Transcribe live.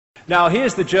Now,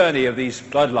 here's the journey of these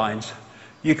bloodlines.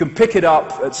 You can pick it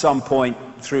up at some point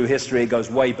through history. It goes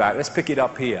way back. Let's pick it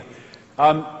up here.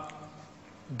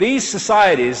 These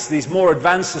societies, these more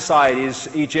advanced societies,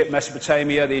 Egypt,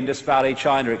 Mesopotamia, the Indus Valley,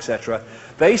 China, etc.,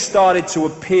 they started to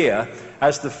appear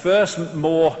as the first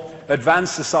more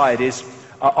advanced societies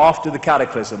after the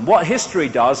cataclysm. What history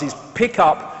does is pick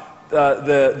up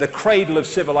the cradle of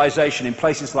civilization in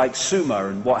places like Sumer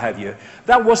and what have you.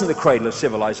 That wasn't the cradle of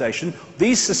civilization.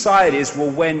 These societies were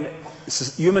when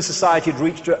human society had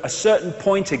reached a certain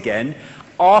point again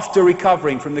after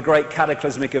recovering from the great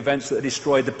cataclysmic events that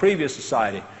destroyed the previous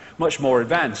society, much more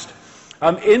advanced.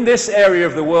 In this area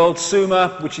of the world, Sumer,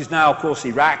 which is now, of course,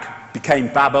 Iraq, became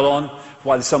Babylon,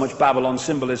 why there's so much Babylon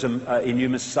symbolism in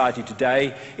human society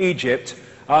today. Egypt,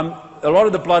 a lot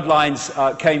of the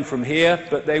bloodlines came from here,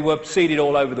 but they were seeded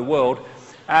all over the world,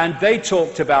 and they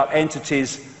talked about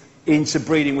entities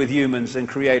interbreeding with humans and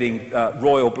creating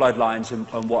royal bloodlines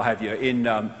and what have you in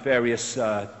various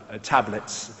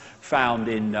tablets found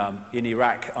in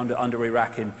Iraq, under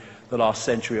Iraq in the last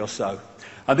century or so.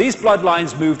 And these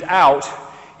bloodlines moved out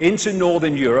into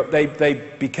northern Europe. They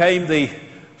became the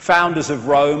founders of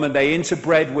Rome, and they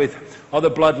interbred with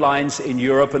other bloodlines in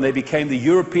Europe, and they became the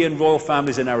European royal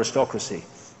families and aristocracy.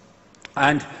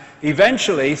 And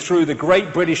eventually, through the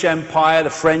great British Empire, the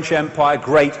French Empire,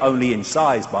 great only in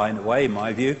size, by the way, in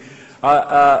my view,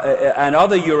 and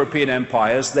other European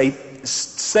empires, they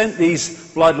sent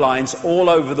these bloodlines all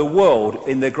over the world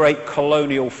in the great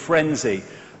colonial frenzy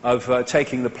of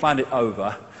taking the planet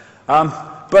over.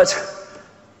 But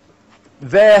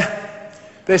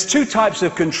there's two types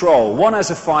of control. One has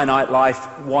a finite life,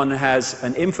 one has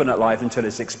an infinite life until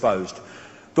it's exposed.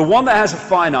 The one that has a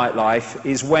finite life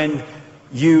is when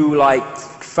you, like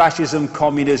fascism,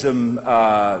 communism,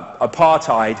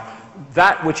 apartheid,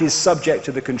 that which is subject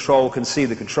to the control can see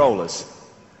the controllers.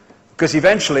 Because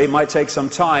eventually, it might take some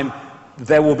time,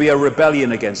 there will be a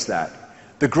rebellion against that.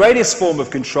 The greatest form of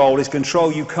control is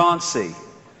control you can't see,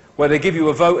 where they give you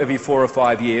a vote every 4 or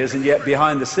 5 years, and yet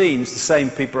behind the scenes, the same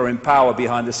people are in power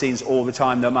behind the scenes all the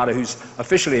time, no matter who's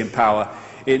officially in power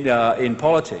in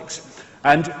politics.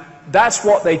 And that's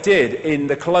what they did in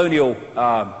the colonial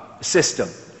system.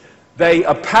 They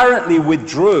apparently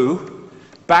withdrew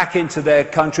back into their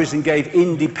countries and gave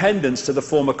independence to the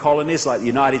former colonies like the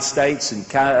United States and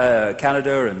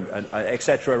Canada and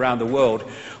etc. around the world.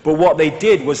 But what they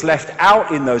did was left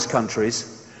out in those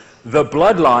countries the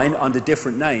bloodline under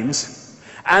different names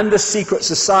and the secret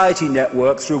society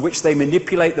network through which they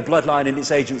manipulate the bloodline and its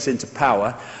agents into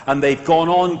power, and they've gone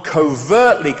on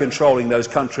covertly controlling those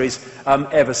countries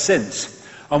ever since.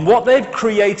 And what they've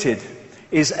created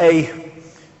is a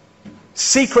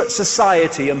secret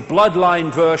society and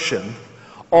bloodline version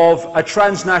of a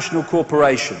transnational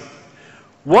corporation.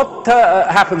 What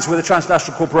happens with a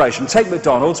transnational corporation? Take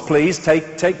McDonald's, please.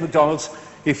 Take McDonald's,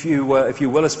 if you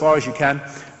will, as far as you can.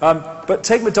 But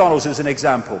take McDonald's as an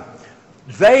example.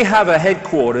 They have a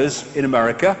headquarters in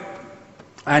America,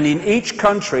 and in each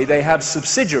country they have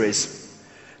subsidiaries.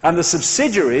 And the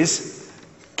subsidiaries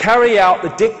carry out the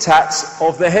diktats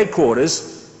of the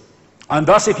headquarters. And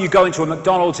thus, if you go into a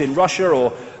McDonald's in Russia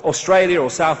or Australia or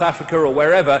South Africa or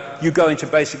wherever, you go into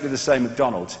basically the same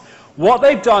McDonald's. What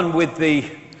they've done with the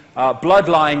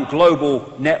Bloodline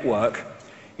Global Network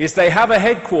is they have a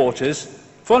headquarters.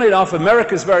 Funnily enough,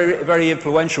 America's very, very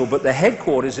influential, but the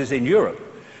headquarters is in Europe.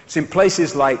 It's in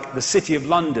places like the City of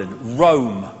London,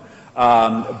 Rome,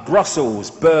 Brussels,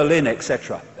 Berlin,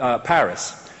 etc.,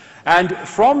 Paris. And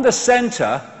from the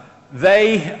center,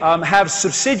 they have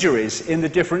subsidiaries in the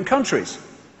different countries.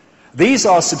 These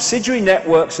are subsidiary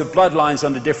networks of bloodlines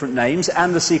under different names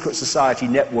and the secret society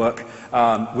network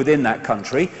within that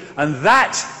country. And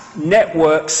that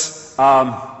network's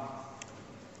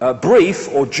brief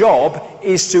or job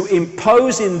is to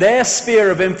impose in their sphere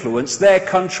of influence, their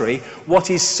country, what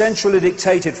is centrally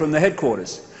dictated from the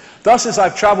headquarters. Thus, as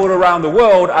I've traveled around the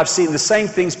world, I've seen the same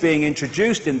things being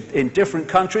introduced in different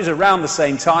countries around the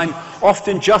same time,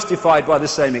 often justified by the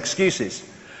same excuses.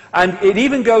 And it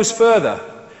even goes further,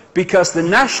 because the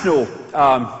national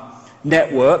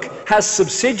network has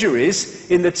subsidiaries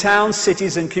in the towns,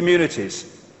 cities and communities.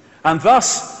 And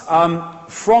thus,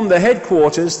 from the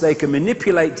headquarters, they can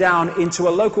manipulate down into a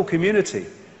local community,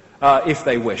 if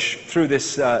they wish, through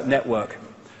this network.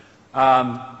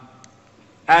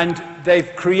 And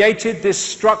they've created this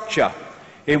structure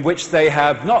in which they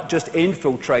have not just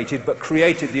infiltrated, but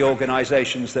created the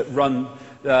organizations that run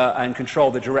and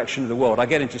control the direction of the world. I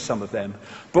get into some of them.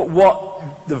 But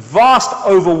what the vast,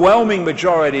 overwhelming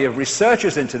majority of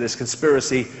researchers into this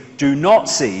conspiracy do not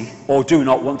see, or do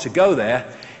not want to go there,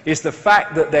 is the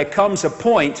fact that there comes a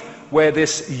point where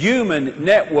this human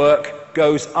network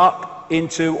goes up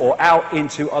into or out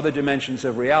into other dimensions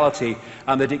of reality,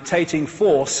 and the dictating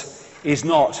force is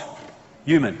not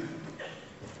human.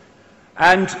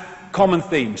 And common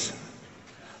themes.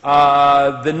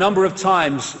 The number of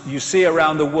times you see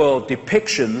around the world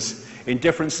depictions in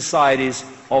different societies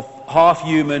of half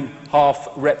human, half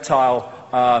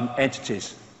reptile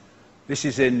entities. This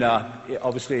is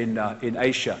obviously in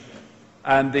Asia.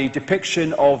 And the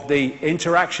depiction of the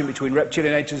interaction between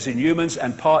reptilian entities and humans,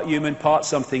 and part human, part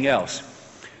something else.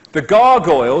 The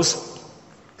gargoyles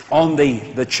on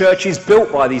the churches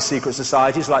built by these secret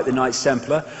societies, like the Knights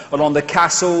Templar, and on the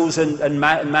castles and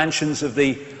mansions of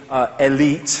the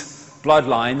elite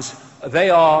bloodlines, they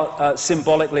are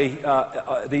symbolically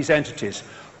these entities.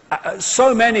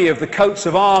 So many of the coats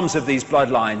of arms of these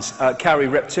bloodlines carry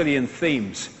reptilian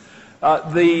themes.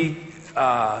 The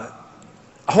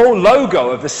whole logo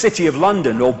of the City of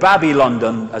London, or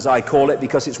Babylondon as I call it,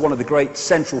 because it's one of the great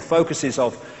central focuses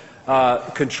of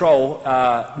control,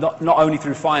 not only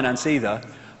through finance either,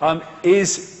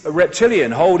 is a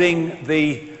reptilian holding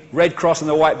the red cross and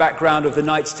the white background of the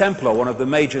Knights Templar, one of the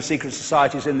major secret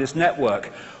societies in this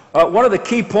network. One of the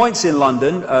key points in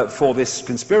London, for this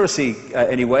conspiracy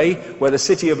anyway, where the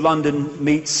City of London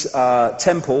meets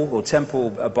Temple, or Temple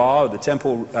Bar, or the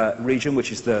Temple region,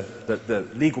 which is the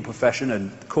legal profession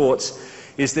and courts,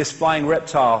 is this flying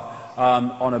reptile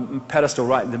on a pedestal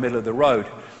right in the middle of the road.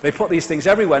 They put these things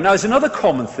everywhere. Now, there's another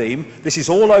common theme, this is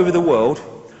all over the world,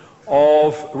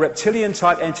 of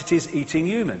reptilian-type entities eating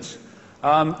humans.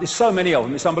 There's so many of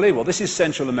them, it's unbelievable. This is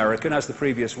Central American, as the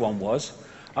previous one was.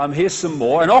 Here's some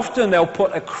more, and often they'll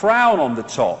put a crown on the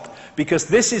top, because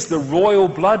this is the royal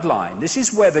bloodline. This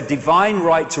is where the divine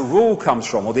right to rule comes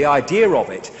from, or the idea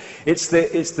of it. It's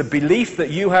the belief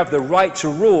that you have the right to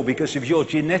rule because of your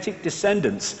genetic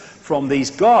descendants from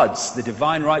these gods, the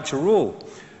divine right to rule.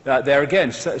 There again,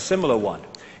 a similar one.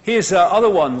 Here's other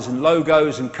ones, and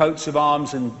logos and coats of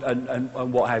arms and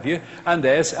what have you. And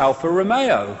there's Alfa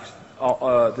Romeo,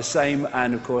 the same,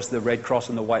 and of course the red cross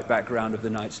and the white background of the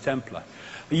Knights Templar.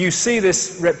 You see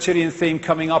this reptilian theme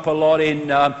coming up a lot in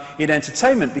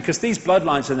entertainment, because these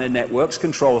bloodlines and their networks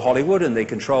control Hollywood, and they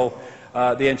control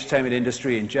the entertainment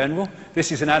industry in general. This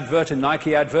is an advert, a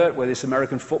Nike advert, where this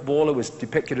American footballer was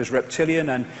depicted as reptilian,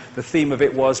 and the theme of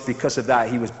it was, because of that,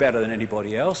 he was better than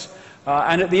anybody else.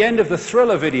 And at the end of the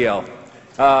Thriller video,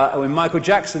 when Michael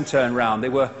Jackson turned round, they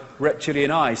were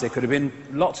reptilian eyes. They could have been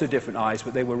lots of different eyes,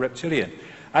 but they were reptilian.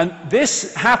 And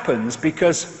this happens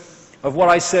because of what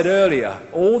I said earlier.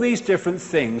 All these different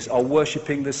things are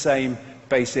worshipping the same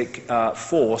basic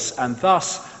force, and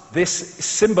thus this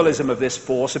symbolism of this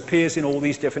force appears in all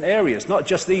these different areas, not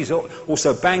just these,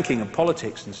 also banking and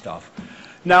politics and stuff.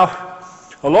 Now,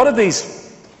 a lot of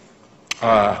these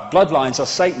bloodlines are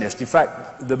Satanist. In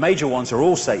fact, the major ones are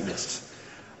all Satanists.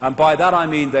 And by that I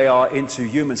mean they are into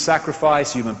human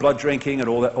sacrifice, human blood drinking, and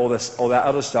all that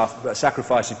other stuff,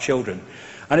 sacrifice of children.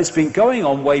 And it's been going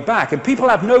on way back. And people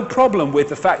have no problem with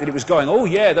the fact that it was going, oh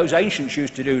yeah, those ancients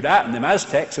used to do that, and the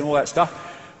Aztecs and all that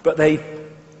stuff. But they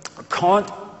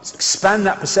can't expand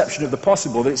that perception of the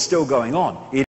possible, that it's still going on.